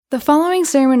The following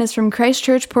sermon is from Christ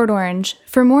Church, Port Orange.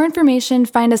 For more information,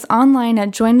 find us online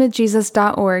at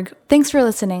joinwithjesus.org. Thanks for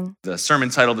listening. The sermon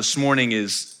title this morning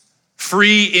is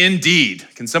Free Indeed.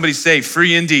 Can somebody say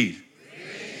free indeed?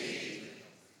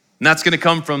 And that's going to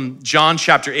come from John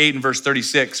chapter 8 and verse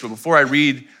 36. But before I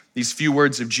read these few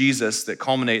words of Jesus that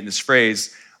culminate in this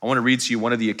phrase, I want to read to you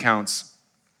one of the accounts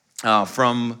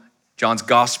from John's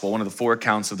gospel, one of the four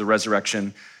accounts of the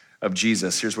resurrection of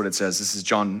Jesus. Here's what it says. This is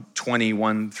John 20,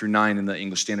 1 through 9 in the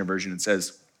English Standard Version. It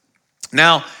says,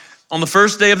 "Now, on the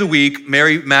first day of the week,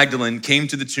 Mary Magdalene came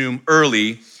to the tomb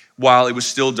early while it was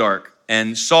still dark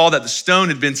and saw that the stone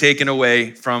had been taken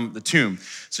away from the tomb.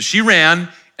 So she ran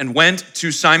and went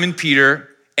to Simon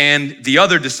Peter and the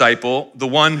other disciple, the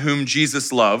one whom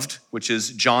Jesus loved," which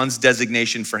is John's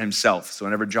designation for himself. So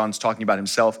whenever John's talking about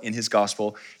himself in his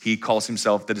gospel, he calls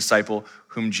himself the disciple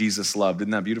whom Jesus loved. Isn't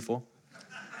that beautiful?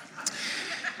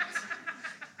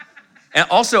 And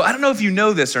also, I don't know if you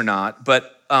know this or not,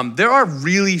 but there are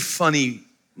really funny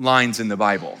lines in the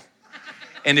Bible.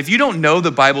 And if you don't know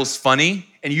the Bible's funny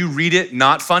and you read it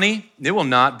not funny, it will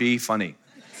not be funny.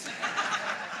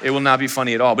 It will not be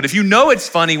funny at all. But if you know it's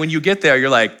funny, when you get there, you're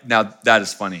like, now that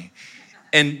is funny.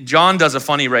 And John does a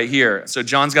funny right here. So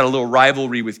John's got a little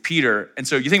rivalry with Peter. And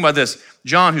so you think about this,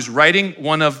 John, who's writing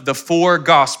one of the four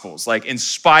gospels, like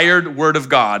inspired word of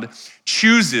God,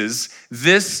 chooses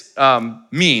this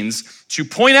means to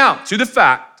point out to the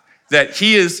fact that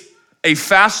he is a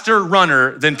faster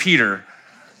runner than Peter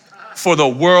for the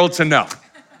world to know,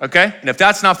 okay? And if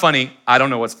that's not funny, I don't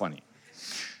know what's funny.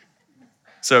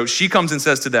 So she comes and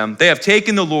says to them, "They have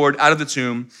taken the Lord out of the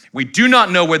tomb. We do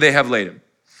not know where they have laid him."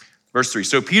 Verse 3,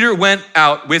 "So Peter went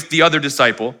out with the other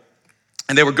disciple,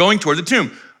 and they were going toward the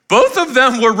tomb. Both of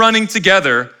them were running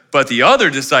together, but the other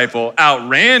disciple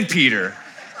outran Peter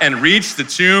and reached the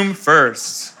tomb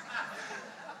first.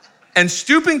 And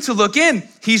stooping to look in,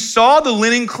 he saw the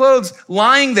linen clothes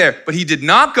lying there, but he did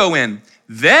not go in.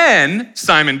 Then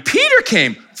Simon Peter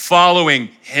came, following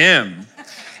him,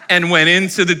 and went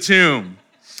into the tomb.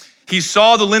 He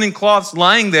saw the linen cloths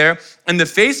lying there, and the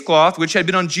face cloth, which had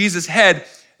been on Jesus' head,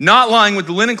 not lying with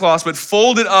the linen cloths, but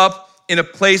folded up in a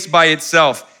place by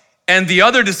itself. And the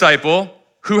other disciple,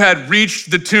 who had reached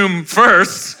the tomb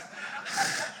first,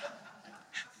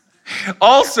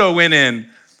 also went in,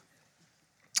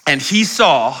 and he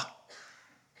saw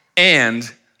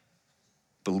and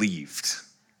believed.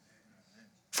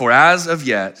 For as of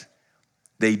yet,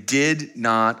 they did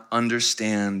not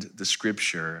understand the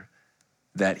scripture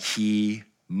that he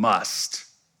must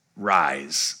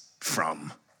rise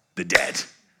from the dead."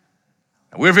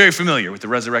 Now, we're very familiar with the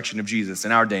resurrection of Jesus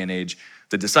in our day and age.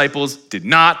 The disciples did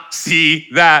not see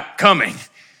that coming.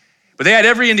 But they had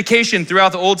every indication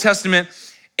throughout the Old Testament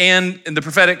and in the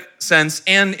prophetic sense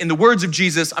and in the words of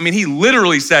Jesus. I mean, he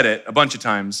literally said it a bunch of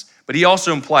times, but he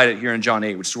also implied it here in John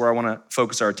 8, which is where I want to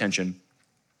focus our attention.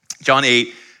 John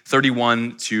 8,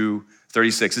 31 to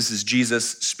 36. This is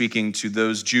Jesus speaking to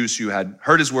those Jews who had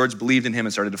heard his words, believed in him,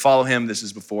 and started to follow him. This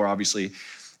is before, obviously,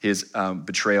 his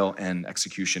betrayal and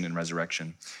execution and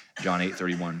resurrection. John 8,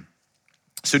 31.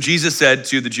 "So Jesus said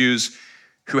to the Jews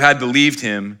who had believed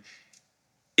him,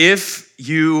 'If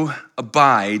you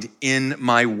abide in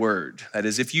my word,'" that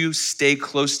is, if you stay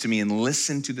close to me and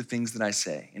listen to the things that I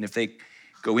say, and if they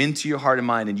go into your heart and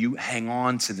mind and you hang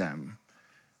on to them,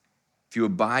 if you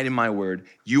abide in my word,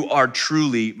 you are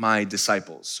truly my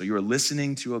disciples. So you are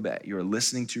listening to obey. You are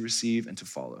listening to receive and to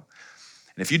follow.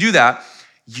 And if you do that,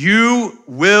 you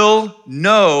will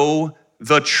know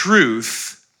the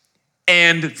truth,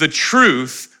 and the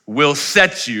truth will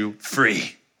set you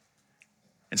free.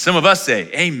 And some of us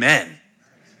say, amen.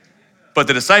 But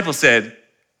the disciples said,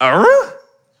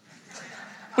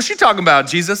 what's she talking about,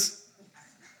 Jesus?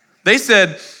 They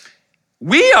said,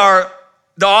 "We are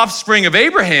the offspring of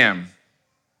Abraham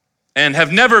and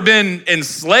have never been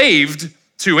enslaved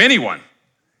to anyone.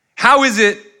 How is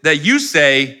it that you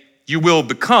say you will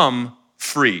become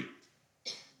free?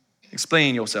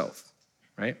 Explain yourself,"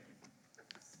 right?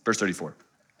 Verse 34,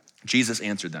 Jesus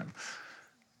answered them,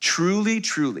 "Truly,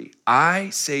 truly, I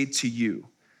say to you,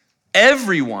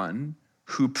 everyone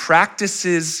who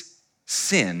practices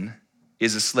sin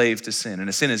is a slave to sin." And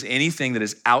a sin is anything that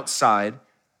is outside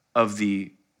of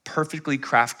the perfectly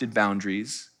crafted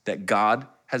boundaries that God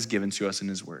has given to us in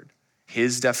his word.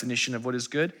 His definition of what is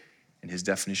good and his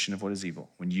definition of what is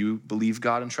evil. When you believe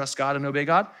God and trust God and obey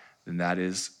God, then that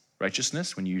is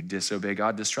righteousness. When you disobey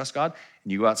God, distrust God,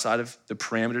 and you go outside of the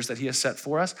parameters that he has set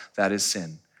for us, that is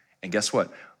sin. And guess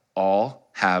what? All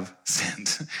have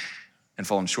sinned and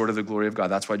fallen short of the glory of God.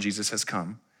 That's why Jesus has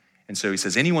come. And so he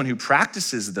says, anyone who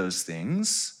practices those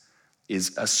things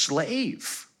is a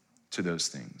slave to those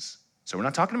things. So we're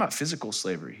not talking about physical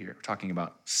slavery here. We're talking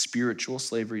about spiritual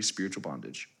slavery, spiritual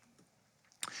bondage.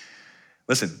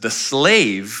 Listen, the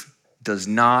slave does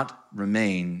not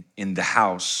remain in the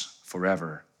house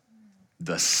forever.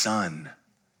 The son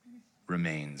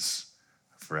remains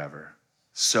forever.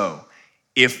 So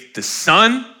if the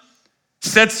son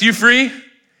sets you free,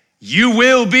 you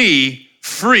will be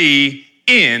free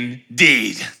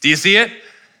indeed. Do you see it?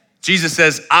 Jesus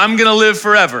says, I'm gonna live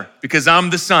forever because I'm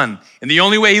the son. And the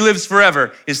only way he lives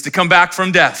forever is to come back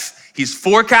from death. He's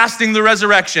forecasting the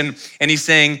resurrection and he's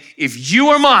saying, if you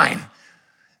are mine,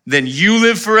 then you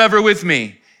live forever with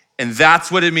me. And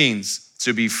that's what it means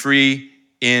to be free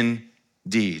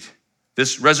indeed.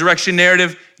 This resurrection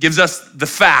narrative gives us the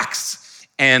facts,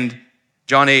 and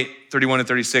John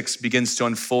 8:31-36 begins to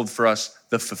unfold for us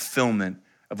the fulfillment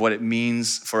of what it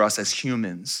means for us as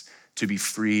humans to be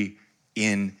free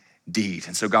indeed.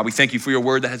 And so God, we thank you for your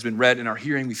word that has been read in our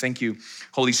hearing. We thank you,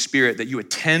 Holy Spirit, that you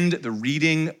attend the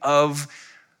reading of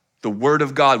the word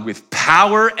of God with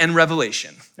power and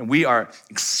revelation. And we are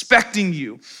expecting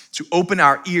you to open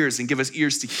our ears and give us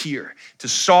ears to hear, to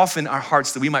soften our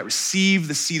hearts that we might receive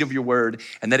the seed of your word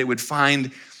and that it would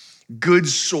find good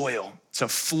soil to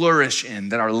flourish in,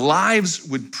 that our lives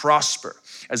would prosper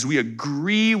as we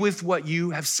agree with what you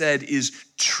have said is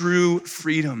true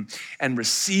freedom and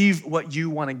receive what you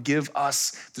want to give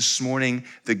us this morning,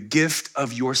 the gift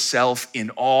of yourself in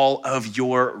all of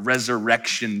your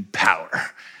resurrection power.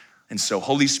 And so,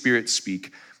 Holy Spirit,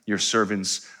 speak. Your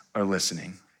servants are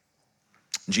listening.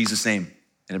 In Jesus' name.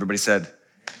 And everybody said,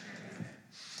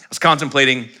 I was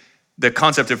contemplating the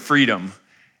concept of freedom,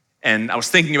 and I was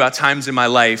thinking about times in my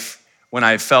life when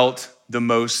I felt the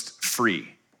most free.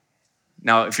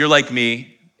 Now, if you're like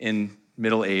me in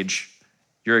middle age,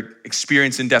 your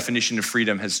experience and definition of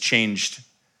freedom has changed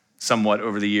somewhat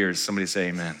over the years. Somebody say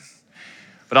amen.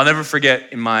 But I'll never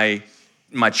forget in my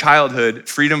childhood,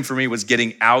 freedom for me was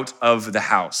getting out of the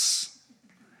house.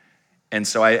 And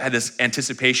so I had this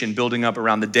anticipation building up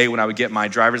around the day when I would get my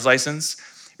driver's license.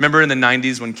 Remember in the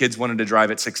 90s when kids wanted to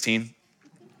drive at 16?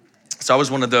 So I was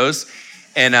one of those.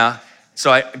 And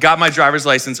so I got my driver's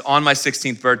license on my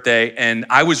 16th birthday and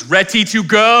I was ready to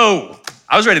go.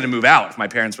 I was ready to move out if my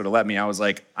parents would have let me. I was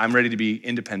like, I'm ready to be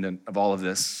independent of all of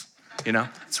this. You know,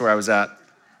 that's where I was at.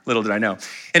 Little did I know.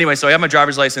 Anyway, so I had my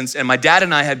driver's license and my dad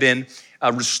and I had been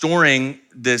restoring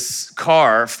this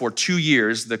car for 2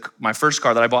 years, my first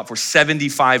car that I bought for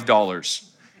 $75.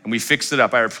 And we fixed it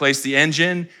up. I replaced the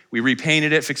engine, we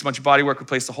repainted it, fixed a bunch of bodywork,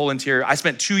 replaced the whole interior. I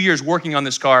spent 2 years working on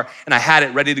this car and I had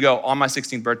it ready to go on my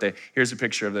 16th birthday. Here's a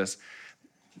picture of this.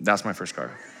 That's my first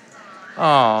car.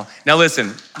 Oh, now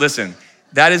listen.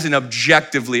 That is an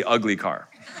objectively ugly car,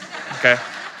 okay?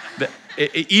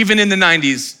 Even in the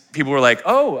 90s, people were like,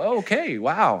 oh, okay,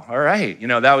 wow, all right. You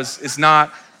know, it's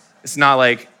not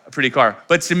like a pretty car.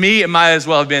 But to me, it might as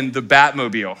well have been the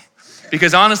Batmobile.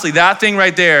 Because honestly, that thing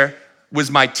right there was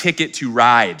my ticket to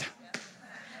ride.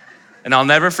 And I'll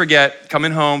never forget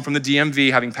coming home from the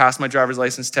DMV, having passed my driver's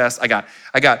license test. I got,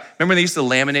 remember when they used to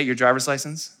laminate your driver's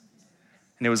license?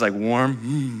 And it was like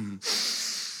warm,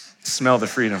 smell the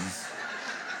freedom.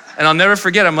 And I'll never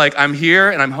forget, I'm here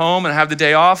and I'm home and I have the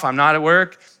day off, I'm not at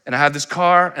work, and I have this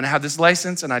car and I have this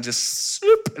license and I just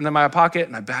swoop into my pocket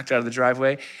and I backed out of the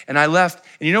driveway and I left.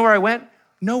 And you know where I went?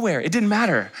 Nowhere. It didn't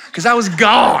matter because I was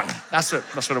gone. That's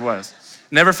what it was.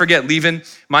 Never forget leaving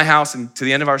my house and to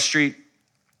the end of our street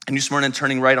in New Smyrna and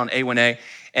turning right on A1A.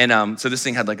 And so this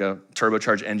thing had like a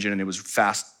turbocharged engine and it was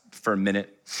fast for a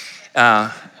minute.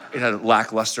 It had a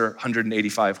lackluster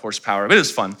 185 horsepower, but it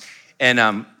was fun.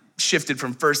 And shifted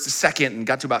from first to second and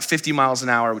got to about 50 miles an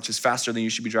hour, which is faster than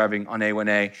you should be driving on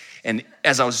A1A. And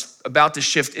as I was about to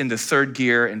shift into third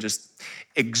gear and just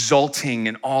exulting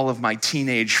in all of my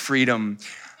teenage freedom,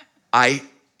 I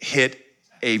hit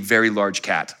a very large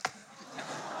cat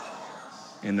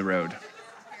in the road.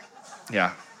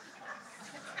 Yeah,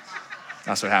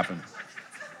 that's what happened.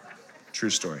 True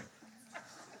story.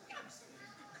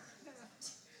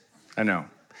 I know.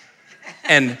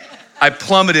 And I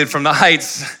plummeted from the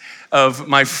heights of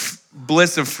my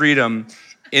bliss of freedom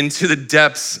into the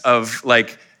depths of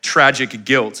like tragic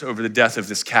guilt over the death of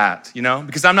this cat, you know?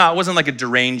 Because I wasn't like a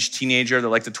deranged teenager that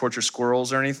liked to torture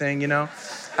squirrels or anything, you know?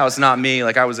 That was not me.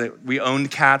 Like we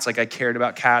owned cats, like I cared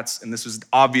about cats, and this was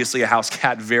obviously a house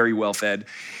cat, very well fed.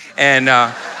 And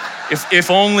if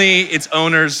only its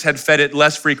owners had fed it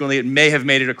less frequently, it may have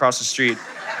made it across the street.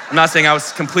 I'm not saying I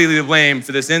was completely to blame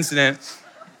for this incident,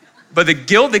 but the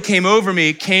guilt that came over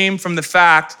me came from the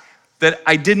fact that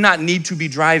I did not need to be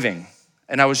driving,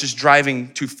 and I was just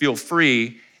driving to feel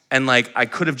free, and like I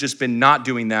could have just been not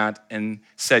doing that and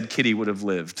said Kitty would have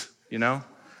lived, you know?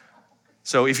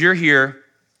 So if you're here,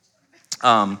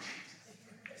 and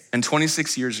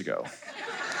 26 years ago,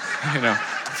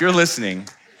 if you're listening,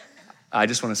 I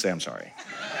just want to say I'm sorry.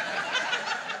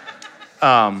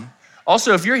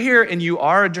 Also, if you're here and you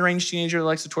are a deranged teenager that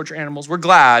likes to torture animals, we're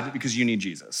glad because you need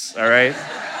Jesus, all right?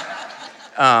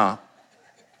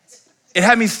 It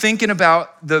had me thinking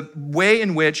about the way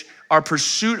in which our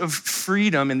pursuit of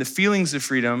freedom and the feelings of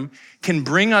freedom can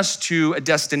bring us to a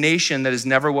destination that is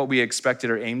never what we expected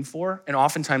or aimed for, and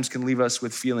oftentimes can leave us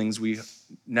with feelings we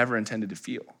never intended to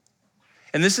feel.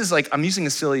 And this is I'm using a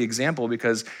silly example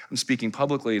because I'm speaking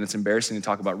publicly and it's embarrassing to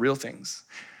talk about real things.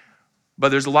 But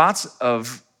there's lots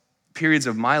of periods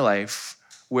of my life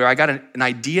where I got an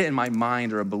idea in my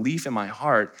mind or a belief in my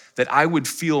heart that I would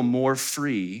feel more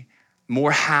free,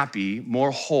 more happy,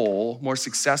 more whole, more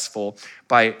successful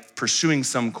by pursuing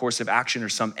some course of action or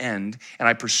some end. And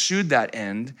I pursued that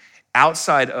end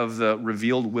outside of the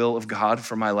revealed will of God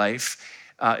for my life,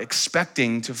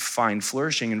 expecting to find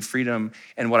flourishing and freedom.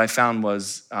 And what I found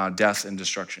was death and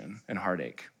destruction and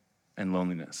heartache and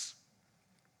loneliness.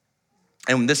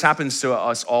 And this happens to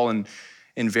us all in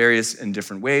various and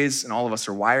different ways, and all of us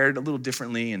are wired a little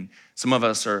differently, and some of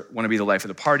us want to be the life of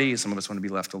the party, some of us want to be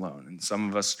left alone, and some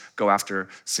of us go after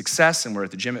success, and we're at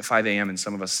the gym at 5 a.m., and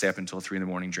some of us stay up until 3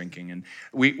 a.m. drinking, and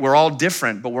we're all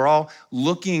different, but we're all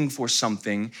looking for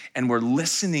something, and we're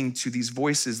listening to these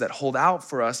voices that hold out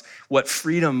for us what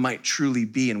freedom might truly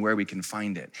be and where we can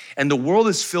find it. And the world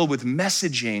is filled with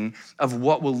messaging of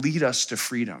what will lead us to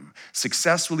freedom.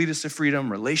 Success will lead us to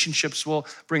freedom, relationships will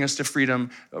bring us to freedom,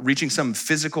 reaching some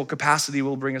physical capacity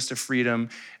will bring us to freedom.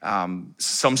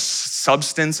 Some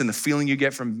substance and the feeling you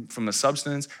get from the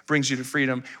substance brings you to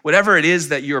freedom. Whatever it is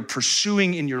that you're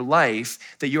pursuing in your life,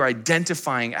 that you're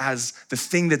identifying as the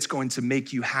thing that's going to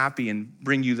make you happy and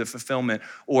bring you the fulfillment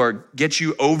or get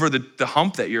you over the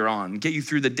hump that you're on, get you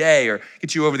through the day or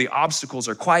get you over the obstacles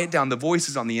or quiet down the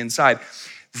voices on the inside,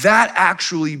 that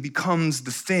actually becomes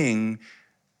the thing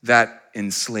that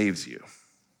enslaves you.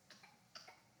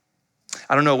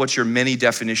 I don't know what your many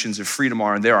definitions of freedom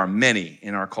are, and there are many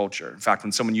in our culture. In fact,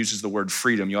 when someone uses the word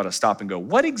freedom, you ought to stop and go,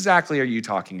 what exactly are you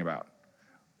talking about?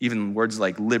 Even words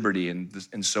like liberty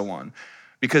and so on.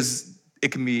 Because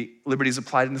liberty is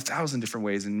applied in 1,000 different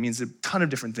ways and means a ton of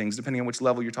different things depending on which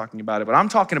level you're talking about it. But I'm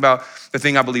talking about the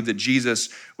thing I believe that Jesus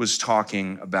was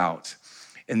talking about.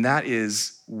 And that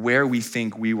is where we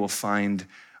think we will find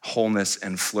wholeness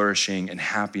and flourishing and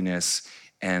happiness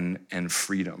and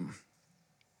freedom.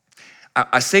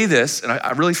 I say this, and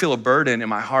I really feel a burden in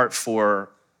my heart for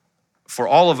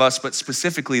all of us, but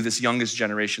specifically this youngest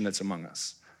generation that's among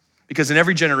us. Because in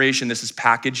every generation, this is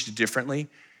packaged differently.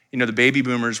 The baby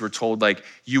boomers were told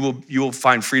you will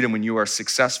find freedom when you are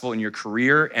successful in your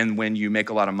career and when you make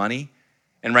a lot of money.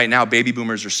 And right now, baby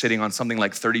boomers are sitting on something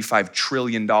like $35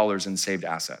 trillion in saved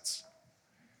assets.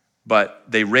 But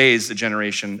they raised a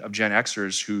generation of Gen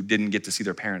Xers who didn't get to see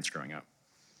their parents growing up.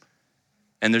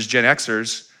 And there's Gen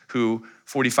Xers who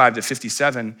 45 to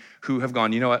 57, who have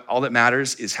gone, you know what, all that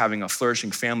matters is having a flourishing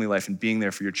family life and being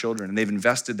there for your children. And they've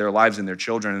invested their lives in their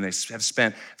children, and they have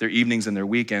spent their evenings and their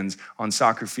weekends on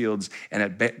soccer fields and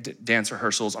at dance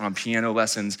rehearsals, and on piano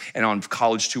lessons and on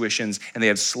college tuitions, and they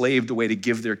have slaved away to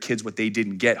give their kids what they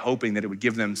didn't get, hoping that it would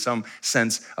give them some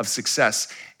sense of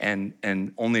success, and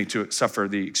only to suffer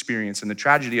the experience and the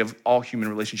tragedy of all human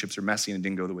relationships are messy and it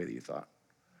didn't go the way that you thought.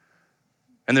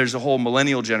 And there's a whole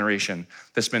millennial generation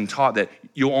that's been taught that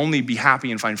you'll only be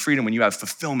happy and find freedom when you have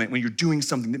fulfillment, when you're doing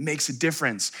something that makes a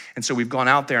difference. And so we've gone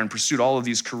out there and pursued all of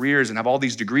these careers and have all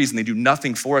these degrees, and they do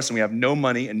nothing for us, and we have no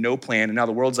money and no plan, and now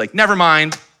the world's like, never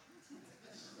mind.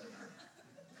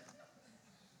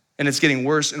 And it's getting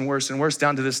worse and worse and worse,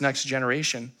 down to this next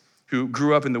generation who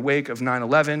grew up in the wake of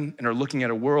 9/11 and are looking at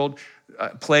a world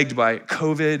plagued by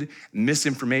COVID,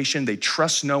 misinformation. They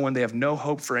trust no one. They have no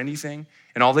hope for anything.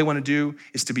 And all they want to do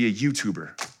is to be a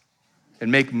YouTuber and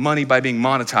make money by being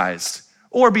monetized,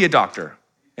 or be a doctor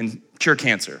and cure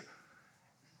cancer.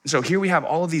 And so here we have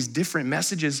all of these different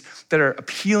messages that are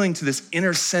appealing to this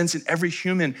inner sense in every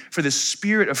human for this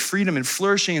spirit of freedom and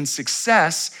flourishing and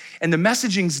success. And the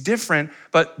messaging's different,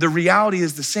 but the reality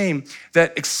is the same,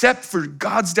 that except for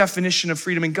God's definition of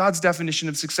freedom and God's definition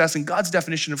of success and God's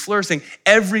definition of flourishing,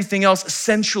 everything else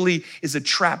essentially is a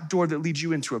trap door that leads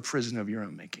you into a prison of your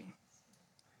own making.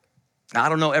 Now, I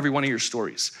don't know every one of your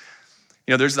stories.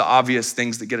 There's the obvious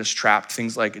things that get us trapped,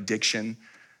 things like addiction,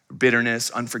 bitterness,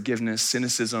 unforgiveness,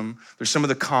 cynicism. There's some of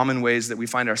the common ways that we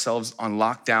find ourselves on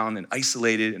lockdown and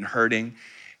isolated and hurting,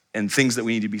 and things that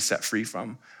we need to be set free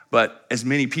from. But as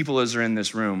many people as are in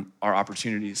this room are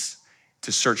opportunities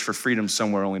to search for freedom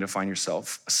somewhere only to find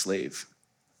yourself a slave.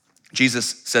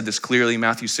 Jesus said this clearly,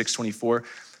 Matthew 6:24,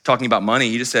 talking about money.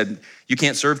 He just said, you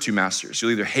can't serve two masters.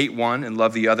 You'll either hate one and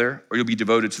love the other, or you'll be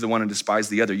devoted to the one and despise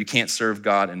the other. You can't serve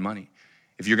God and money.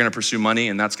 If you're gonna pursue money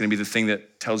and that's gonna be the thing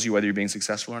that tells you whether you're being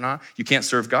successful or not, you can't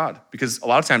serve God, because a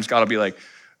lot of times God will be like,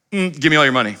 give me all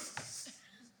your money,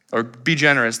 or be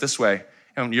generous this way.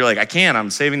 And you're like, I can't, I'm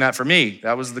saving that for me.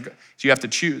 So you have to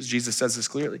choose. Jesus says this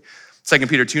clearly. 2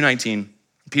 Peter 2:19,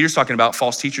 Peter's talking about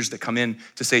false teachers that come in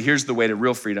to say, here's the way to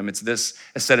real freedom. It's this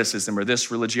asceticism or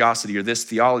this religiosity or this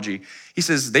theology. He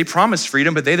says they promise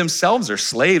freedom, but they themselves are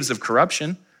slaves of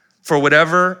corruption. For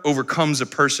whatever overcomes a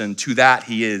person, to that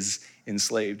he is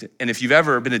enslaved. And if you've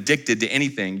ever been addicted to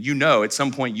anything, you know at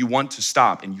some point you want to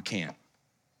stop and you can't.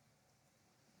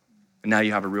 And now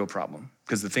you have a real problem,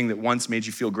 because the thing that once made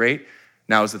you feel great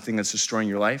now is the thing that's destroying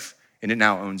your life, and it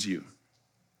now owns you.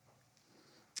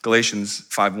 Galatians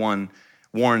 5:1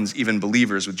 warns even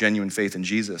believers with genuine faith in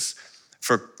Jesus.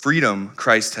 For freedom,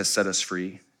 Christ has set us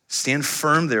free. Stand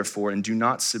firm, therefore, and do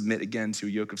not submit again to a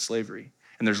yoke of slavery.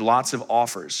 And there's lots of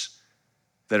offers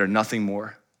that are nothing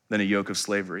more than a yoke of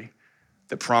slavery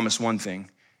that promise one thing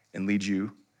and lead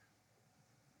you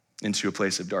into a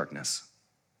place of darkness.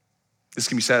 This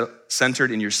can be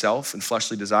centered in yourself and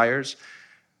fleshly desires,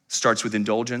 starts with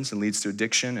indulgence and leads to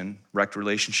addiction and wrecked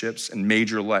relationships and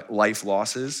major life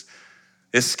losses.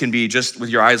 This can be just with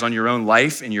your eyes on your own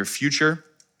life and your future,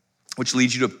 which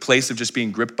leads you to a place of just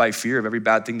being gripped by fear of every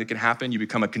bad thing that can happen. You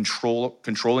become a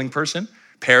controlling person,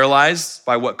 paralyzed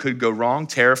by what could go wrong,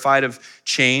 terrified of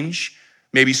change,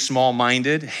 maybe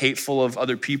small-minded, hateful of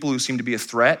other people who seem to be a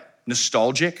threat,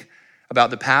 nostalgic about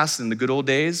the past and the good old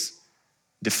days,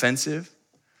 defensive.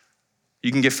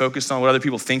 You can get focused on what other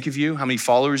people think of you, how many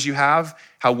followers you have,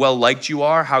 how well-liked you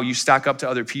are, how you stack up to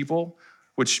other people,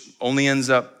 which only ends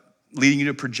up leading you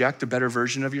to project a better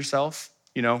version of yourself.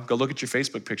 You know, go look at your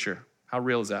Facebook picture. How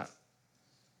real is that?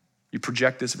 You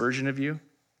project this version of you,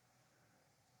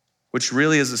 which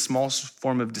really is a small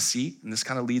form of deceit. And this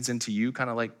kind of leads into you kind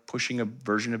of like pushing a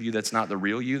version of you that's not the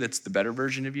real you, that's the better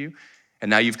version of you. And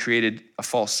now you've created a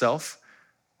false self,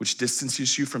 which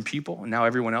distances you from people. And now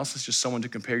everyone else is just someone to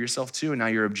compare yourself to. And now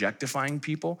you're objectifying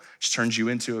people, which turns you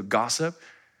into a gossip,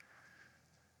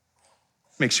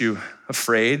 makes you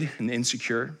afraid and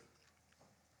insecure.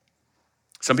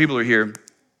 Some people are here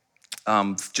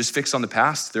just fixed on the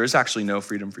past. There is actually no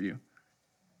freedom for you.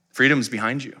 Freedom is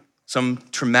behind you. Some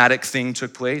traumatic thing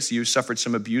took place. You suffered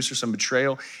some abuse or some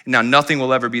betrayal, and now nothing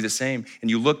will ever be the same. And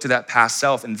you look to that past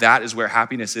self, and that is where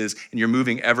happiness is, and you're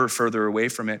moving ever further away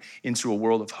from it into a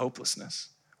world of hopelessness,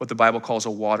 what the Bible calls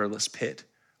a waterless pit,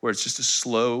 where it's just a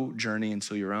slow journey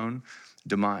until your own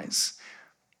demise.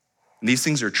 And these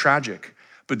things are tragic,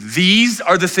 but these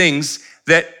are the things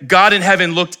that God in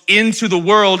heaven looked into the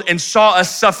world and saw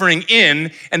us suffering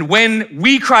in. And when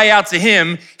we cry out to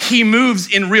him, he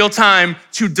moves in real time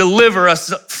to deliver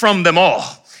us from them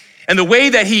all. And the way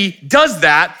that he does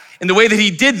that, and the way that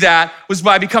he did that, was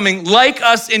by becoming like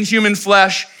us in human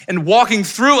flesh and walking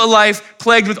through a life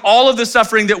plagued with all of the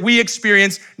suffering that we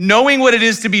experience, knowing what it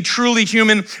is to be truly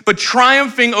human, but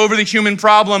triumphing over the human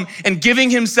problem and giving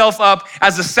himself up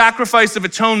as a sacrifice of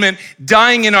atonement,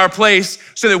 dying in our place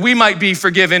so that we might be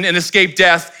forgiven and escape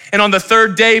death. And on the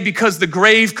third day, because the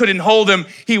grave couldn't hold him,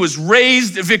 he was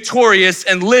raised victorious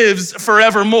and lives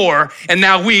forevermore. And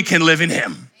now we can live in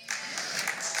him.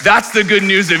 That's the good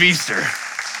news of Easter.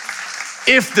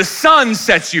 If the Son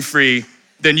sets you free,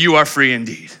 then you are free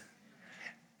indeed.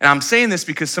 And I'm saying this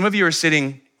because some of you are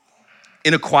sitting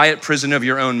in a quiet prison of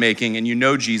your own making, and you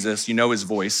know Jesus, you know his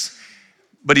voice,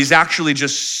 but he's actually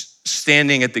just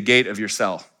standing at the gate of your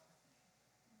cell.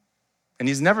 And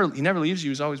he never leaves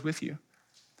you, he's always with you.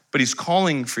 But he's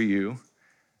calling for you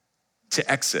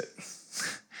to exit.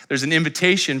 There's an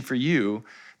invitation for you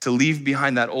to leave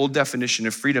behind that old definition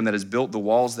of freedom that has built the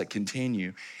walls that contain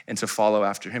you and to follow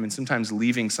after him. And sometimes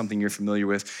leaving something you're familiar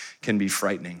with can be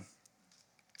frightening.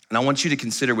 And I want you to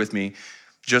consider with me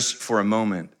just for a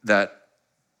moment that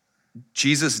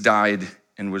Jesus died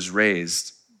and was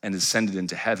raised and ascended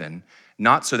into heaven,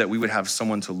 not so that we would have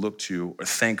someone to look to or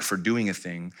thank for doing a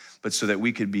thing, but so that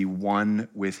we could be one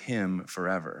with him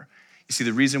forever. You see,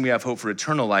 the reason we have hope for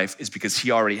eternal life is because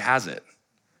he already has it.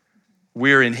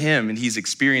 We're in him and he's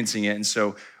experiencing it. And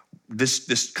so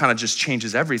this kind of just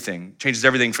changes everything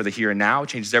for the here and now,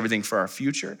 changes everything for our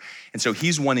future. And so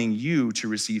he's wanting you to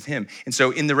receive him. And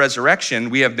so in the resurrection,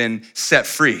 we have been set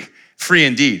free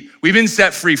indeed. We've been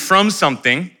set free from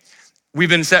something, we've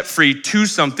been set free to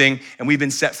something, and we've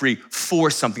been set free for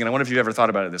something. And I wonder if you've ever thought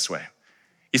about it this way.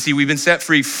 You see, we've been set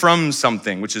free from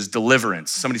something, which is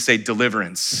deliverance. Somebody say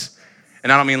deliverance.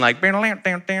 And I don't mean like, you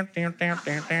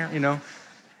know,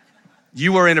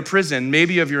 you are in a prison,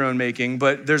 maybe of your own making,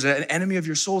 but there's an enemy of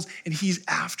your souls, and he's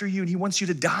after you, and he wants you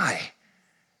to die.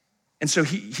 And so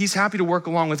he's happy to work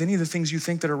along with any of the things you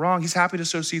think that are wrong. He's happy to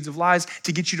sow seeds of lies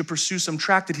to get you to pursue some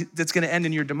track that's gonna end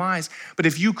in your demise. But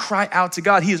if you cry out to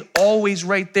God, he is always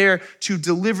right there to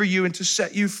deliver you and to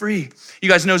set you free. You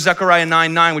guys know Zechariah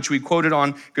 9:9, which we quoted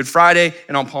on Good Friday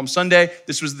and on Palm Sunday.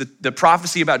 This was the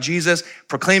prophecy about Jesus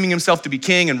proclaiming himself to be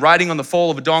king and riding on the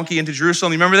foal of a donkey into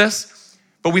Jerusalem. You remember this?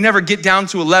 But we never get down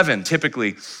to 11,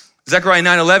 typically. Zechariah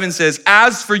 9:11 says,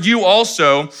 as for you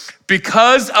also,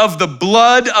 because of the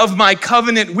blood of my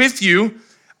covenant with you,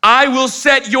 I will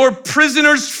set your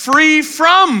prisoners free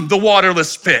from the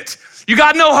waterless pit. You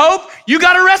got no hope? You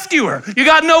got a rescuer. You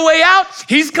got no way out?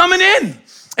 He's coming in.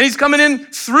 And he's coming in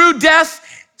through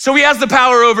death, so he has the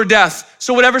power over death.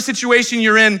 So whatever situation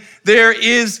you're in, there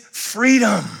is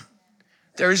freedom.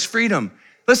 There is freedom.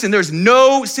 Listen, there's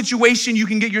no situation you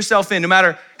can get yourself in, no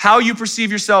matter how you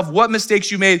perceive yourself, what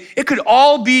mistakes you made. It could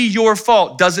all be your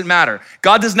fault, doesn't matter.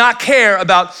 God does not care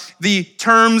about the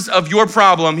terms of your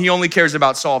problem. He only cares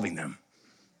about solving them.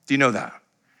 Do you know that?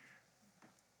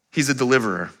 He's a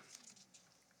deliverer.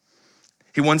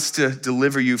 He wants to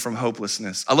deliver you from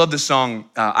hopelessness. I love the song,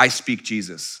 I Speak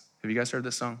Jesus. Have you guys heard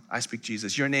this song? I Speak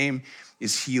Jesus. Your name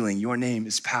is healing. Your name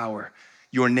is power.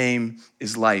 Your name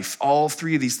is life. All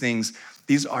three of these things,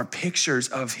 these are pictures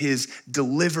of his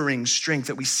delivering strength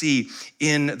that we see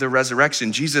in the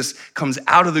resurrection. Jesus comes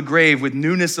out of the grave with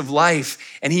newness of life,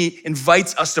 and he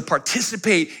invites us to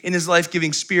participate in his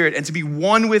life-giving spirit and to be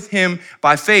one with him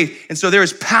by faith. And so there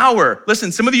is power.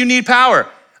 Listen, some of you need power.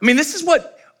 I mean, this is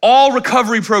what all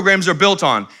recovery programs are built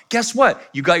on. Guess what?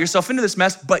 You got yourself into this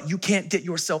mess, but you can't get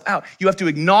yourself out. You have to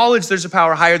acknowledge there's a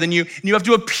power higher than you, and you have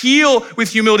to appeal with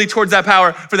humility towards that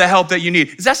power for the help that you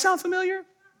need. Does that sound familiar?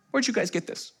 Where'd you guys get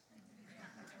this?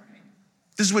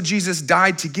 This is what Jesus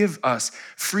died to give us.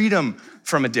 Freedom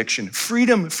from addiction,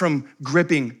 freedom from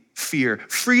gripping fear,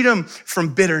 freedom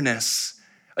from bitterness,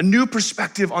 a new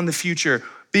perspective on the future,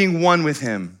 being one with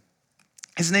him.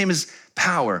 His name is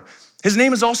power. His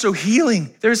name is also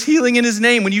healing. There's healing in his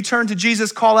name. When you turn to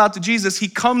Jesus, call out to Jesus, he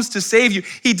comes to save you.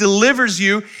 He delivers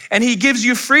you, and he gives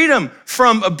you freedom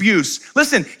from abuse.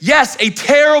 Listen, yes, a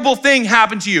terrible thing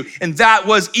happened to you, and that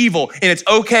was evil, and it's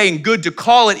okay and good to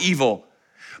call it evil.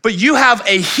 But you have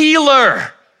a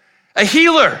healer, a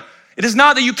healer. It is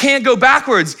not that you can't go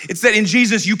backwards. It's that in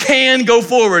Jesus, you can go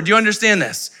forward. Do you understand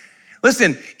this?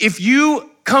 Listen, if you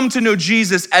come to know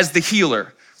Jesus as the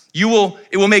healer, it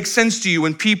will make sense to you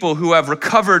when people who have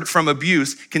recovered from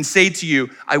abuse can say to you,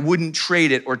 I wouldn't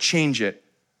trade it or change it.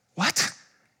 What?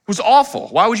 It was awful.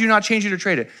 Why would you not change it or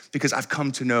trade it? Because I've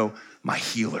come to know my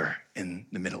healer in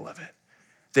the middle of it.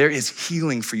 There is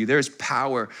healing for you. There is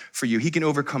power for you. He can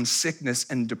overcome sickness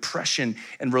and depression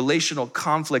and relational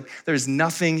conflict. There's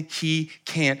nothing he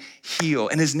can't heal.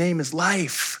 And his name is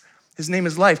life. His name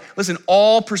is life. Listen,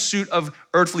 all pursuit of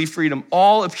earthly freedom,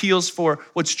 all appeals for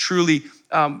what's truly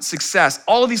success.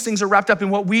 All of these things are wrapped up in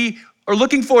what we are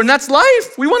looking for, and that's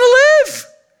life. We want to live.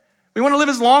 We want to live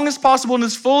as long as possible and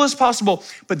as full as possible.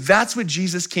 But that's what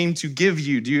Jesus came to give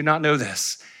you. Do you not know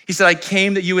this? He said, I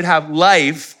came that you would have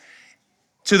life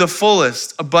to the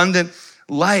fullest, abundant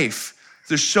life.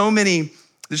 There's so many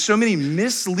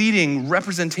misleading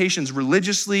representations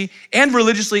religiously,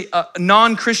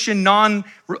 non-Christian, kind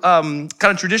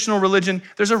of traditional religion.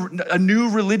 There's a new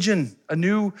religion, a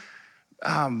new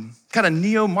kind of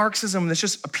neo-Marxism that's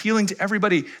just appealing to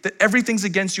everybody, that everything's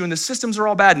against you and the systems are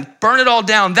all bad and burn it all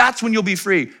down. That's when you'll be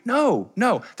free. No,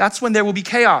 that's when there will be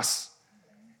chaos.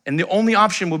 And the only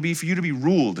option will be for you to be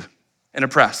ruled and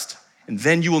oppressed. And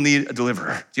then you will need a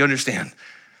deliverer. Do you understand?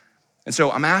 And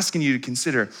so I'm asking you to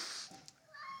consider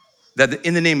that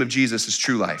in the name of Jesus is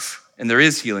true life. And there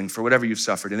is healing for whatever you've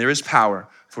suffered. And there is power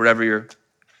for whatever you're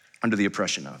under the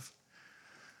oppression of.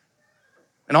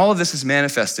 And all of this is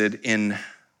manifested in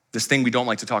this thing we don't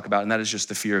like to talk about, and that is just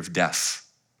the fear of death.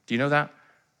 Do you know that?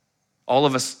 All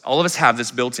of us have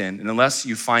this built in, and unless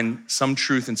you find some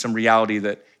truth and some reality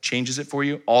that changes it for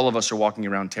you, all of us are walking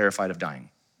around terrified of dying.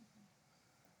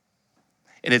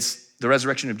 And it's the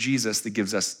resurrection of Jesus that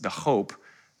gives us the hope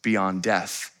beyond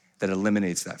death that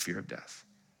eliminates that fear of death.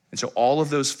 And so all of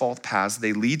those false paths,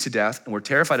 they lead to death, and we're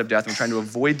terrified of death, and we're trying to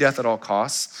avoid death at all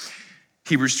costs.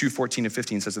 Hebrews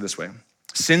 2:14-15 says it this way.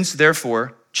 Since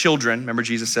therefore children, remember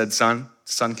Jesus said son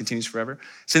continues forever.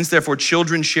 Since therefore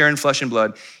children share in flesh and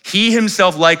blood, he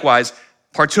himself likewise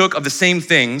partook of the same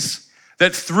things,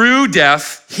 that through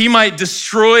death he might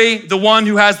destroy the one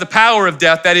who has the power of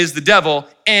death, that is the devil,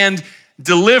 and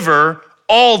deliver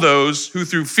all those who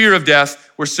through fear of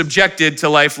death were subjected to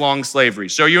lifelong slavery.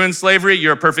 So you're in slavery,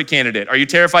 you're a perfect candidate. Are you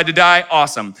terrified to die?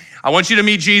 Awesome. I want you to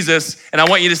meet Jesus, and I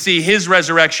want you to see his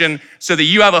resurrection so that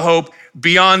you have a hope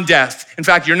beyond death. In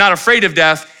fact, you're not afraid of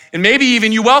death, and maybe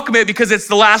even you welcome it because it's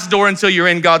the last door until you're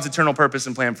in God's eternal purpose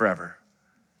and plan forever.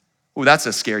 Ooh, that's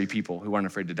a scary people who aren't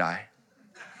afraid to die.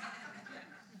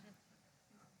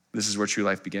 This is where true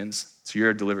life begins. So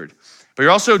you're delivered. But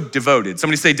you're also devoted.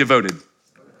 Somebody say devoted.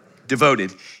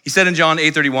 Devoted. He said in John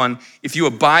 8:31, if you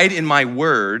abide in my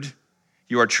word,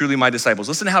 you are truly my disciples.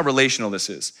 Listen to how relational this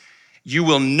is. You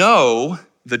will know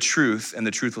the truth, and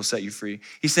the truth will set you free.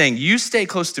 He's saying, you stay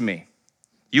close to me.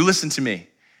 You listen to me.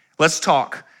 Let's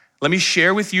talk. Let me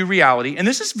share with you reality. And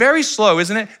this is very slow,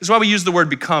 isn't it? This is why we use the word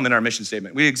become in our mission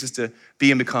statement. We exist to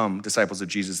be and become disciples of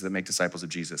Jesus that make disciples of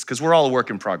Jesus, because we're all a work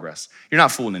in progress. You're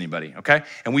not fooling anybody, okay?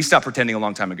 And we stopped pretending a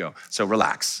long time ago, so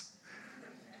relax.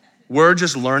 We're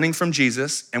just learning from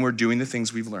Jesus, and we're doing the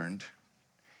things we've learned.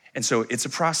 And so it's a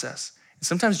process. And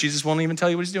sometimes Jesus won't even tell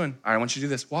you what he's doing. All right, I want you to do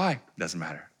this. Why? It doesn't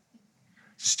matter.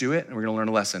 Just do it, and we're gonna learn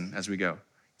a lesson as we go.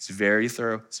 It's very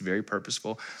thorough, it's very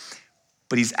purposeful.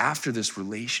 But he's after this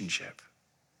relationship.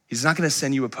 He's not gonna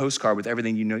send you a postcard with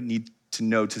everything you need to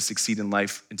know to succeed in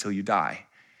life until you die.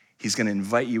 He's gonna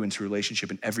invite you into a relationship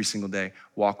and every single day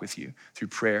walk with you through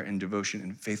prayer and devotion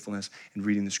and faithfulness and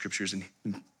reading the scriptures and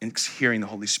hearing the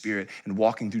Holy Spirit and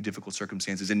walking through difficult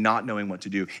circumstances and not knowing what to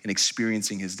do and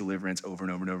experiencing his deliverance over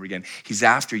and over and over again. He's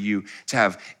after you to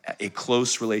have a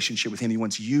close relationship with him. He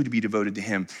wants you to be devoted to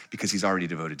him because he's already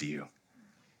devoted to you.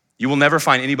 You will never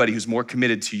find anybody who's more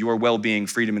committed to your well-being,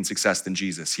 freedom, and success than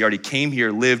Jesus. He already came here,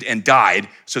 lived, and died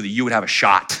so that you would have a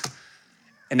shot.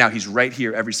 And now he's right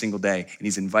here every single day, and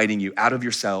he's inviting you out of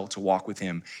your cell to walk with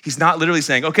him. He's not literally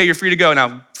saying, okay, you're free to go,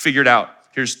 now figure it out.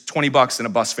 Here's $20 and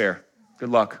a bus fare. Good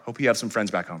luck. Hope you have some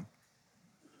friends back home.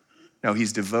 No,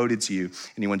 he's devoted to you,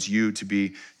 and he wants you to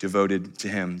be devoted to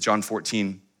him. John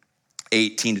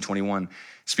 14:18-21.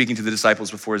 Speaking to the disciples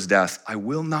before his death, I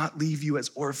will not leave you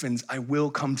as orphans. I will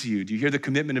come to you. Do you hear the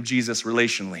commitment of Jesus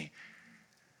relationally?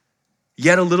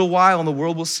 Yet a little while and the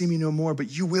world will see me no more, but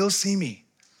you will see me.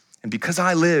 And because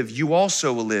I live, you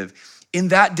also will live. In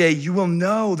that day, you will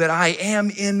know that I am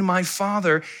in my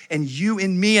Father and you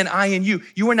in me and I in you.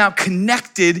 You are now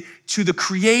connected to the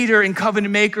creator and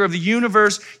covenant maker of the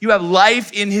universe. You have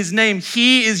life in his name.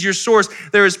 He is your source.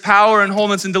 There is power and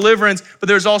wholeness and deliverance, but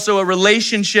there's also a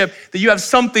relationship that you have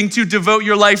something to devote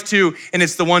your life to, and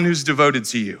it's the one who's devoted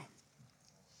to you.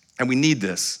 And we need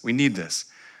this. We need this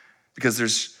because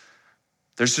there's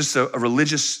just a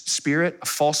religious spirit, a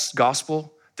false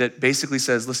gospel that basically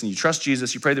says, listen, you trust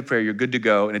Jesus, you pray the prayer, you're good to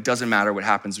go, and it doesn't matter what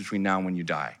happens between now and when you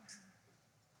die.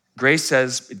 Grace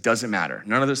says it doesn't matter.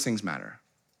 None of those things matter.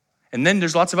 And then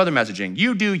there's lots of other messaging.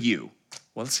 You do you.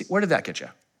 Well, let's see, where did that get you?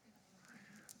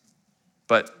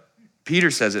 But Peter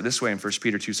says it this way in 1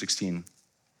 Peter 2:16.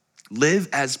 Live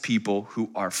as people who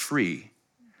are free,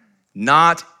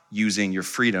 not using your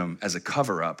freedom as a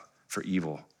cover-up for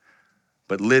evil,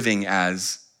 but living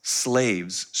as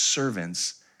slaves,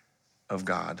 servants of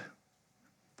God.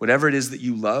 Whatever it is that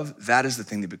you love, that is the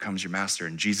thing that becomes your master.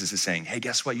 And Jesus is saying, hey,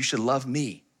 guess what? You should love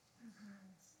me.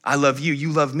 I love you,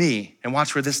 you love me, and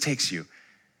watch where this takes you.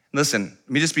 Listen, let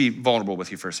me just be vulnerable with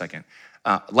you for a second.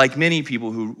 Like many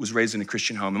people who was raised in a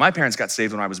Christian home, and my parents got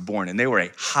saved when I was born, and they were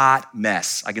a hot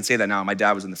mess. I can say that now. My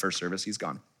dad was in the first service, he's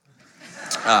gone.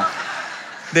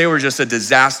 They were just a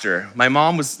disaster. My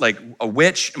mom was like a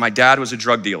witch, and my dad was a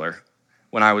drug dealer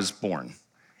when I was born.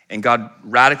 And God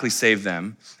radically saved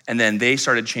them. And then they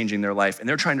started changing their life. And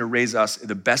they're trying to raise us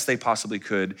the best they possibly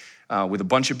could with a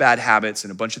bunch of bad habits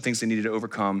and a bunch of things they needed to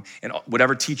overcome and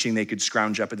whatever teaching they could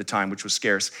scrounge up at the time, which was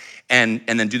scarce, and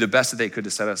then do the best that they could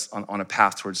to set us on a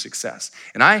path towards success.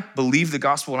 And I believed the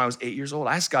gospel when I was 8 years old.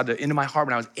 I asked God into my heart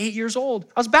when I was 8 years old.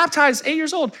 I was baptized 8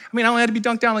 years old. I mean, I only had to be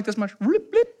dunked down like this much.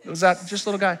 It was that just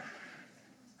little guy.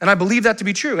 And I believe that to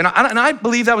be true. And I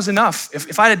believe that was enough.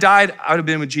 If I had died, I would have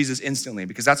been with Jesus instantly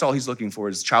because that's all he's looking for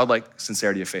is childlike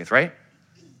sincerity of faith, right?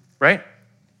 Right?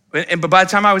 But by the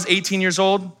time I was 18 years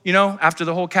old, you know, after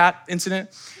the whole cat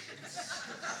incident,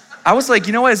 I was like,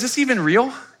 you know what, is this even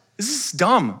real? This is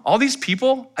dumb. All these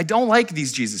people, I don't like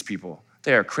these Jesus people.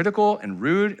 They are critical and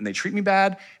rude and they treat me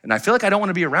bad and I feel like I don't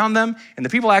want to be around them. And the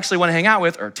people I actually want to hang out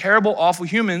with are terrible, awful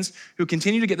humans who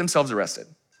continue to get themselves arrested.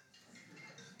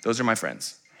 Those are my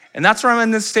friends. And that's where I'm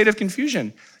in this state of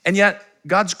confusion. And yet,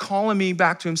 God's calling me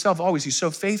back to himself always. He's so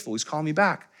faithful. He's calling me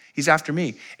back. He's after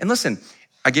me. And listen,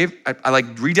 I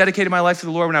rededicated my life to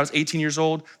the Lord when I was 18 years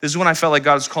old. This is when I felt like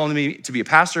God was calling me to be a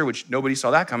pastor, which nobody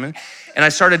saw that coming. And I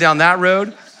started down that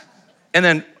road. And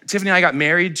then Tiffany and I got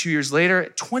married 2 years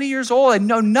later, 20 years old. I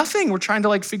know nothing. We're trying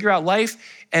to figure out life.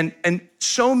 And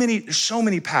so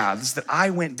many paths that I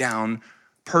went down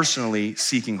personally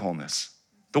seeking wholeness.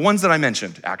 The ones that I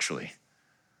mentioned, actually.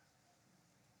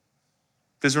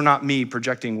 These are not me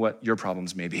projecting what your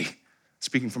problems may be.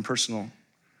 Speaking from personal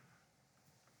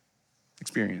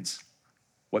experience.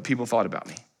 What people thought about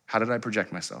me. How did I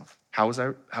project myself? How was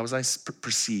I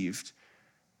perceived?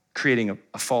 Creating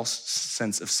a false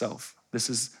sense of self. This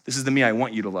is the me I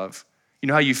want you to love. You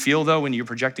know how you feel though when you're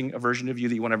projecting a version of you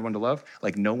that you want everyone to love?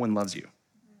 Like no one loves you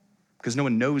because no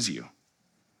one knows you.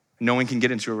 No one can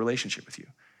get into a relationship with you.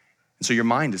 And so your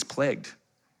mind is plagued.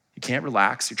 You can't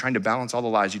relax. You're trying to balance all the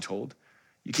lies you told.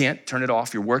 You can't turn it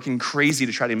off. You're working crazy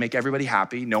to try to make everybody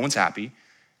happy. No one's happy.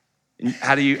 And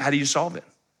how do you solve it?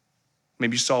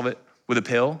 Maybe you solve it with a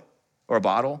pill or a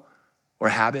bottle or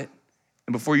a habit.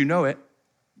 And before you know it,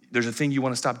 there's a thing you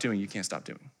want to stop doing, you can't stop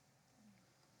doing.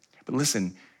 But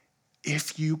listen,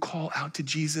 if you call out to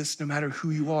Jesus, no matter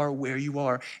who you are, where you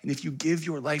are, and if you give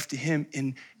your life to him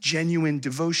in genuine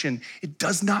devotion, it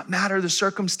does not matter the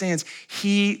circumstance.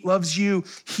 He loves you.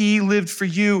 He lived for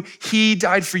you. He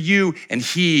died for you, and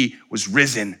he was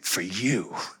risen for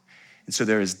you. And so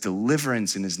there is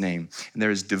deliverance in his name, and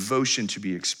there is devotion to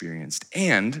be experienced.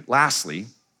 And lastly,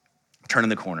 turning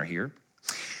the corner here,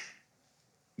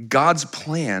 God's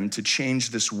plan to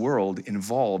change this world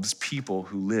involves people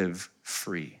who live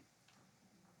free.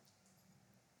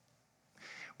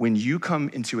 When you come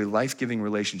into a life-giving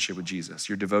relationship with Jesus,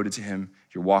 you're devoted to him,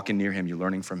 you're walking near him, you're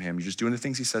learning from him, you're just doing the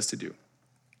things he says to do.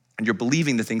 And you're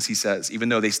believing the things he says, even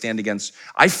though they stand against,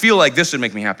 I feel like this would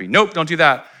make me happy. Nope, don't do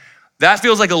that. That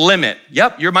feels like a limit.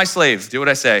 Yep, you're my slave, do what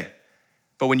I say.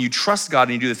 But when you trust God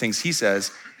and you do the things he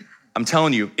says, I'm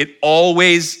telling you, it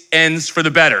always ends for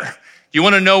the better. You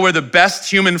wanna know where the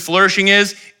best human flourishing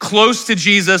is? Close to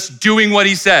Jesus, doing what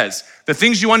he says. The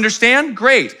things you understand,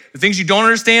 great. The things you don't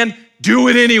understand, do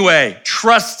it anyway.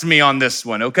 Trust me on this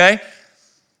one, okay?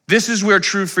 This is where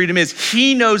true freedom is.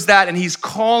 He knows that and he's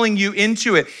calling you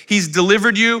into it. He's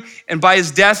delivered you, and by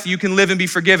his death, you can live and be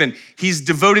forgiven. He's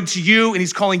devoted to you and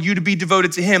he's calling you to be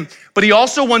devoted to him. But he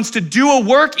also wants to do a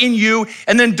work in you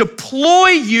and then deploy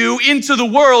you into the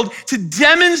world to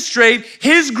demonstrate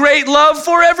his great love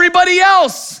for everybody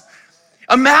else.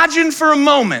 Imagine for a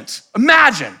moment,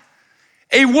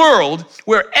 a world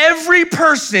where every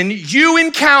person you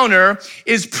encounter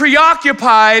is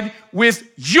preoccupied with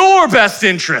your best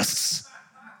interests.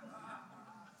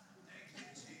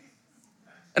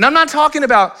 And I'm not talking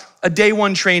about a day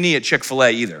one trainee at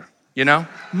Chick-fil-A either, you know?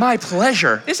 My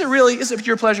pleasure. Is it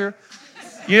your pleasure?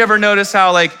 You ever notice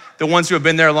how the ones who have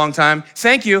been there a long time,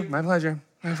 thank you, my pleasure,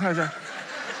 my pleasure,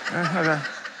 my pleasure,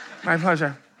 my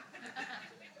pleasure.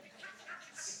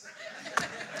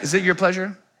 Is it your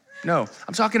pleasure? No,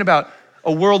 I'm talking about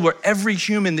a world where every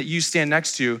human that you stand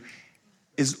next to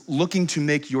is looking to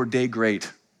make your day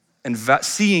great and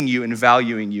seeing you and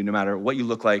valuing you no matter what you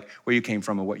look like, where you came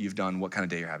from, or what you've done, what kind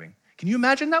of day you're having. Can you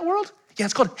imagine that world? Yeah,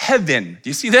 it's called heaven. Do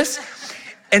you see this?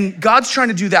 And God's trying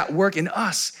to do that work in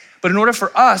us. But in order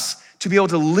for us to be able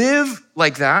to live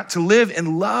like that, to live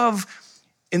and love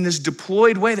in this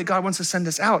deployed way that God wants to send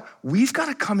us out, we've got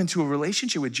to come into a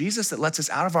relationship with Jesus that lets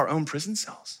us out of our own prison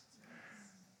cells.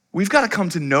 We've got to come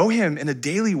to know him in a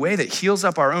daily way that heals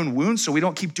up our own wounds so we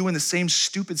don't keep doing the same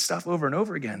stupid stuff over and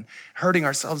over again, hurting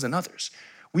ourselves and others.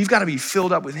 We've got to be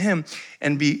filled up with him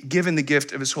and be given the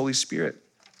gift of his Holy Spirit.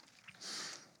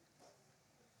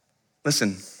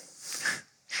 Listen,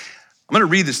 I'm gonna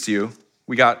read this to you.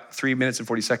 We got 3 minutes and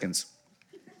 40 seconds.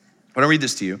 I'm gonna read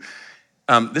this to you.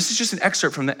 This is just an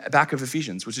excerpt from the back of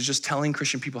Ephesians, which is just telling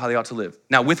Christian people how they ought to live.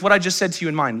 Now, with what I just said to you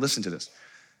in mind, listen to this.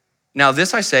 Now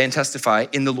this I say and testify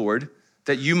in the Lord,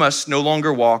 that you must no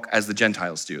longer walk as the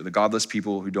Gentiles do, the godless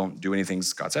people who don't do anything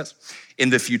God says, in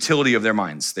the futility of their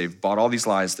minds. They've bought all these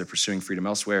lies, they're pursuing freedom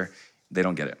elsewhere, they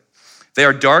don't get it. They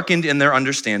are darkened in their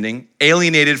understanding,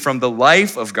 alienated from the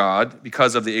life of God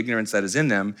because of the ignorance that is in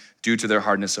them due to their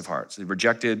hardness of heart. So they've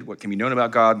rejected what can be known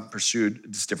about God, pursued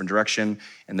this different direction,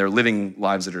 and they're living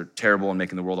lives that are terrible and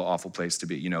making the world an awful place to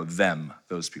be. You know,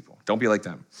 those people. Don't be like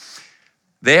them.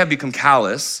 They have become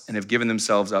callous and have given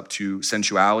themselves up to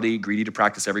sensuality, greedy to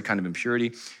practice every kind of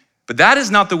impurity. But that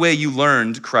is not the way you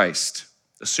learned Christ,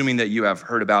 assuming that you have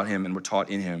heard about him and were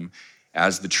taught in him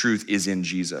as the truth is in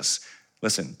Jesus.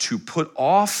 Listen, to put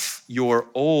off your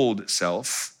old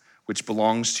self, which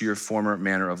belongs to your former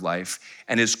manner of life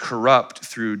and is corrupt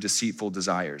through deceitful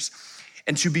desires,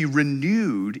 and to be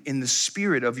renewed in the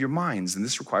spirit of your minds. And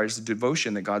this requires the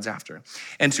devotion that God's after.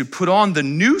 And to put on the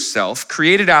new self,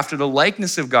 created after the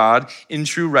likeness of God in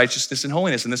true righteousness and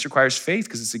holiness. And this requires faith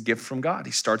because it's a gift from God.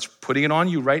 He starts putting it on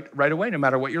you right away, no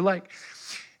matter what you're like.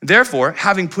 Therefore,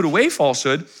 having put away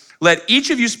falsehood, let each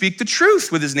of you speak the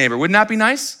truth with his neighbor. Wouldn't that be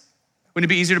nice?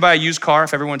 Wouldn't it be easier to buy a used car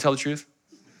if everyone tell the truth?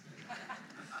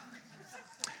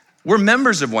 We're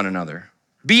members of one another.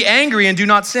 Be angry and do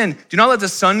not sin. Do not let the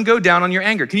sun go down on your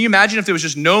anger. Can you imagine if there was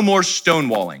just no more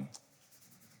stonewalling?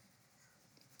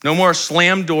 No more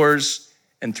slammed doors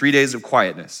and 3 days of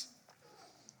quietness.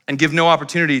 And give no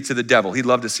opportunity to the devil. He'd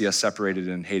love to see us separated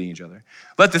and hating each other.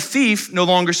 Let the thief no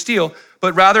longer steal,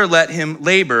 but rather let him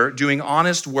labor, doing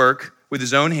honest work with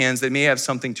his own hands, that may have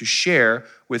something to share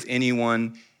with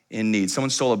anyone in need.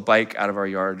 Someone stole a bike out of our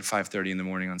yard at 5:30 in the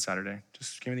morning on Saturday.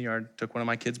 Just came in the yard, took one of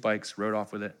my kids' bikes, rode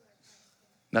off with it.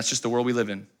 And that's just the world we live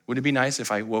in. Wouldn't it be nice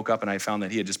if I woke up and I found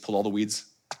that he had just pulled all the weeds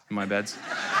in my beds?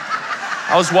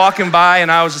 I was walking by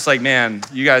and I was just like, man,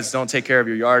 you guys don't take care of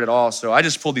your yard at all. So I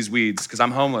just pulled these weeds because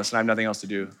I'm homeless and I have nothing else to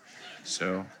do.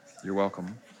 So you're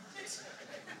welcome.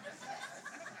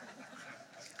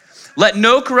 Let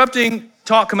no corrupting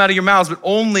talk come out of your mouths, but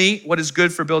only what is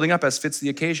good for building up as fits the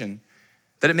occasion,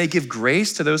 that it may give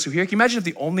grace to those who hear. Can you imagine if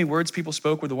the only words people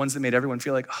spoke were the ones that made everyone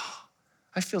feel like, oh,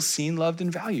 I feel seen, loved,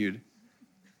 and valued.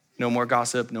 No more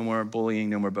gossip, no more bullying,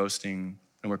 no more boasting,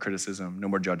 no more criticism, no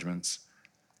more judgments.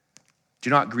 Do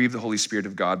not grieve the Holy Spirit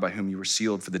of God, by whom you were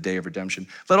sealed for the day of redemption.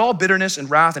 Let all bitterness and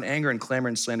wrath and anger and clamor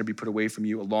and slander be put away from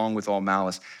you, along with all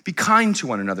malice. Be kind to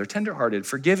one another, tenderhearted,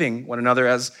 forgiving one another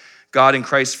as God in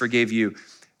Christ forgave you.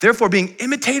 Therefore, being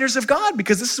imitators of God,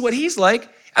 because this is what he's like,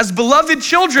 as beloved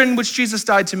children, which Jesus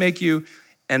died to make you,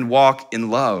 and walk in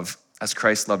love as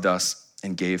Christ loved us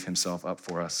and gave himself up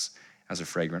for us as a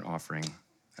fragrant offering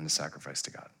and a sacrifice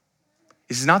to God.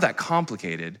 This is not that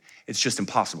complicated. It's just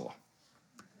impossible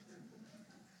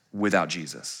without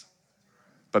Jesus.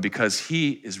 But because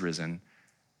he is risen,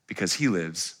 because he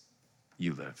lives,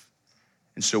 you live.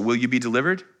 And so will you be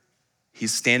delivered?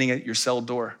 He's standing at your cell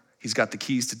door. He's got the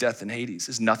keys to death and Hades.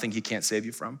 There's nothing he can't save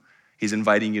you from. He's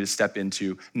inviting you to step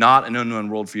into not an unknown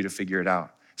world for you to figure it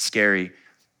out. Scary,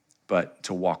 but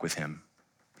to walk with him.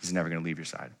 He's never gonna leave your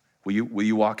side. Will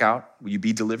you walk out? Will you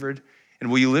be delivered? And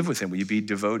will you live with him? Will you be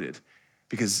devoted?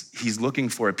 Because he's looking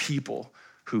for a people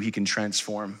who he can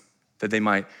transform, that they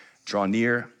might draw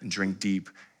near and drink deep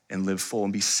and live full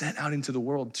and be sent out into the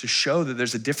world to show that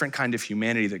there's a different kind of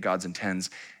humanity that God intends,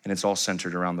 and it's all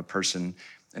centered around the person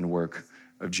and work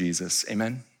of Jesus.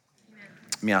 Amen?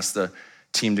 Let me ask the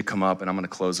team to come up, and I'm gonna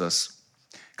close us.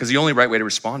 Because the only right way to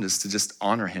respond is to just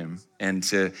honor him and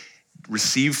to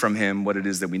receive from him what it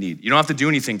is that we need. You don't have to do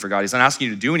anything for God. He's not asking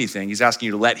you to do anything. He's asking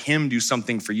you to let him do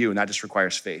something for you, and that just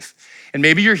requires faith. And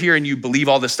maybe you're here and you believe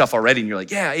all this stuff already, and you're like,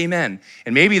 yeah, amen.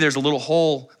 And maybe there's a little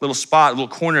hole, little spot, a little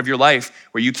corner of your life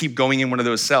where you keep going in one of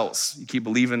those cells. You keep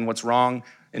believing what's wrong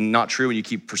and not true, and you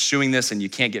keep pursuing this, and you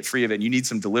can't get free of it, and you need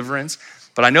some deliverance.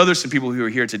 But I know there's some people who are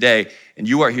here today, and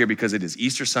you are here because it is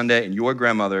Easter Sunday, and your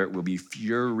grandmother will be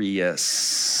furious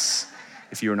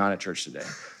if you are not at church today.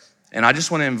 And I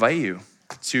just want to invite you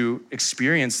to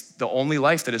experience the only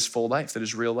life that is full life, that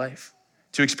is real life.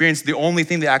 To experience the only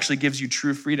thing that actually gives you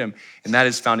true freedom, and that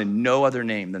is found in no other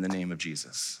name than the name of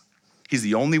Jesus. He's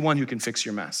the only one who can fix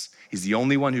your mess. He's the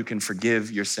only one who can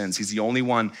forgive your sins. He's the only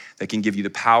one that can give you the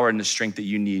power and the strength that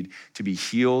you need to be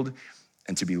healed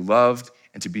and to be loved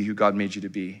and to be who God made you to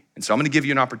be. And so I'm gonna give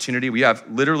you an opportunity. We have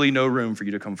literally no room for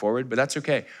you to come forward, but that's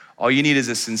okay. All you need is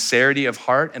a sincerity of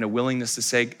heart and a willingness to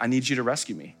say, I need you to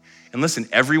rescue me. And listen,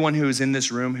 everyone who is in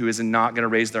this room who is not gonna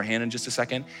raise their hand in just a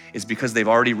second is because they've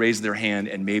already raised their hand,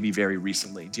 and maybe very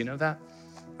recently. Do you know that?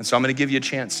 And so I'm gonna give you a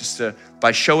chance just to,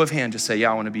 by show of hand, just say,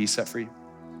 yeah, I wanna be set free.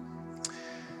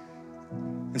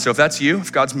 And so if that's you,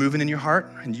 if God's moving in your heart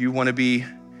and you wanna be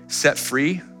set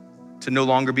free to no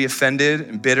longer be offended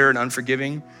and bitter and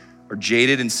unforgiving or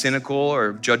jaded and cynical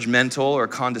or judgmental or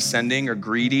condescending or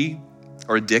greedy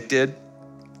or addicted,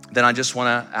 then I just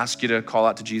wanna ask you to call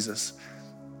out to Jesus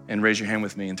and raise your hand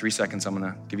with me. In 3 seconds, I'm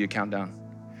gonna give you a countdown.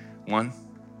 1,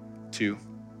 2,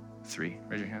 3,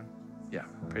 raise your hand. Yeah,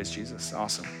 praise Jesus,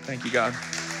 awesome. Thank you, God.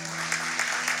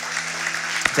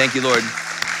 Thank you, Lord.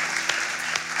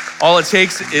 All it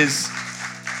takes is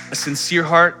a sincere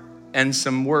heart and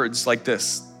some words like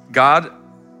this. God,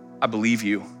 I believe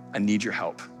you. I need your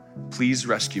help. Please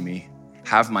rescue me.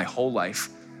 Have my whole life.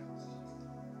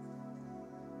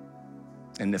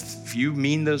 And if you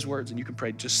mean those words and you can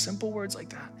pray just simple words like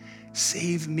that,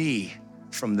 save me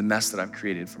from the mess that I've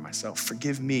created for myself.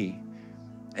 Forgive me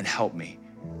and help me.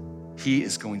 he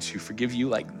is going to forgive you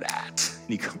like that. And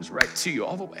he comes right to you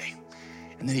all the way.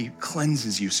 And then he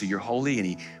cleanses you so you're holy, and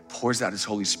he pours out his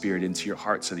Holy Spirit into your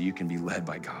heart so that you can be led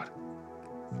by God.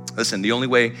 Listen, the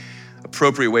only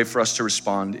appropriate way for us to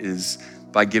respond is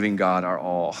by giving God our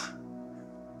all.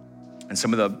 And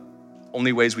some of the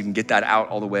only ways we can get that out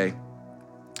all the way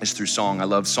is through song. I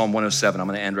love Psalm 107. I'm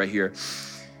gonna end right here,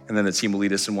 and then the team will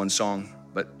lead us in one song.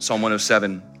 But Psalm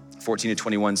 107,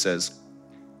 14-21 says,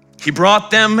 he brought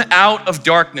them out of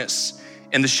darkness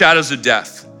and the shadows of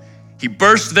death. He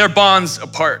burst their bonds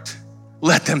apart.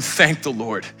 Let them thank the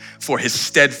Lord for his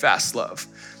steadfast love,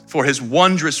 for his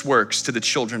wondrous works to the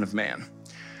children of man.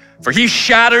 For he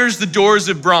shatters the doors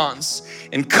of bronze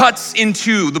and cuts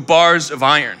into the bars of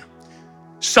iron.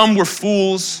 Some were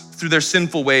fools through their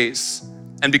sinful ways,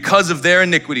 and because of their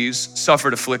iniquities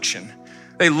suffered affliction.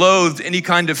 They loathed any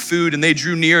kind of food, and they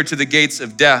drew near to the gates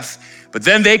of death. But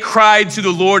then they cried to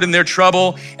the Lord in their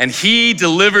trouble, and he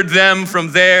delivered them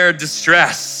from their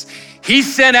distress. He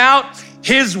sent out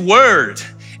his word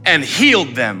and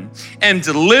healed them and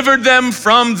delivered them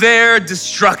from their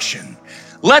destruction.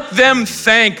 Let them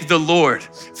thank the Lord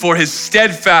for his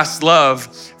steadfast love,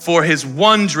 for his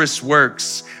wondrous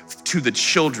works to the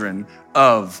children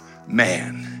of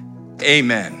man.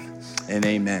 Amen and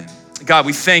amen. God,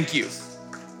 we thank you.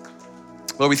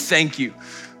 Lord, we thank you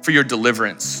for your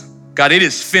deliverance. God, it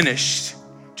is finished,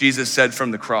 Jesus said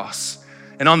from the cross.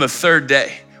 And on the third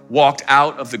day, walked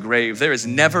out of the grave. There has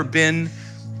never been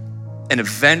an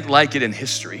event like it in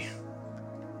history,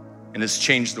 and it's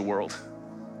changed the world.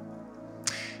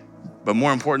 But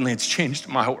more importantly, it's changed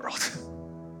my world.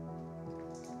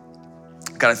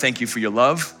 God, I thank you for your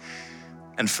love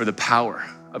and for the power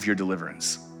of your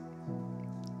deliverance.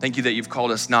 Thank you that you've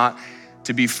called us not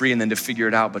to be free and then to figure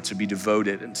it out, but to be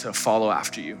devoted and to follow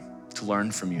after you, to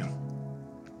learn from you.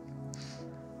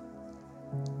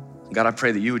 God, I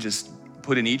pray that you would just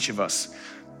put in each of us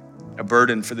a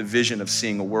burden for the vision of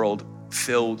seeing a world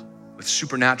filled with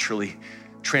supernaturally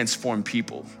transformed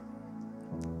people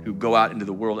who go out into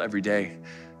the world every day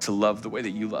to love the way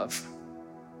that you love.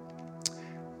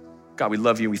 God, we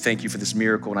love you and we thank you for this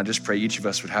miracle, and I just pray each of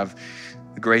us would have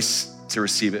the grace to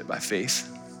receive it by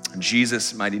faith. In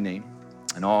Jesus' mighty name.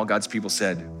 And all God's people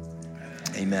said,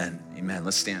 amen. Amen.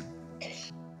 Let's stand.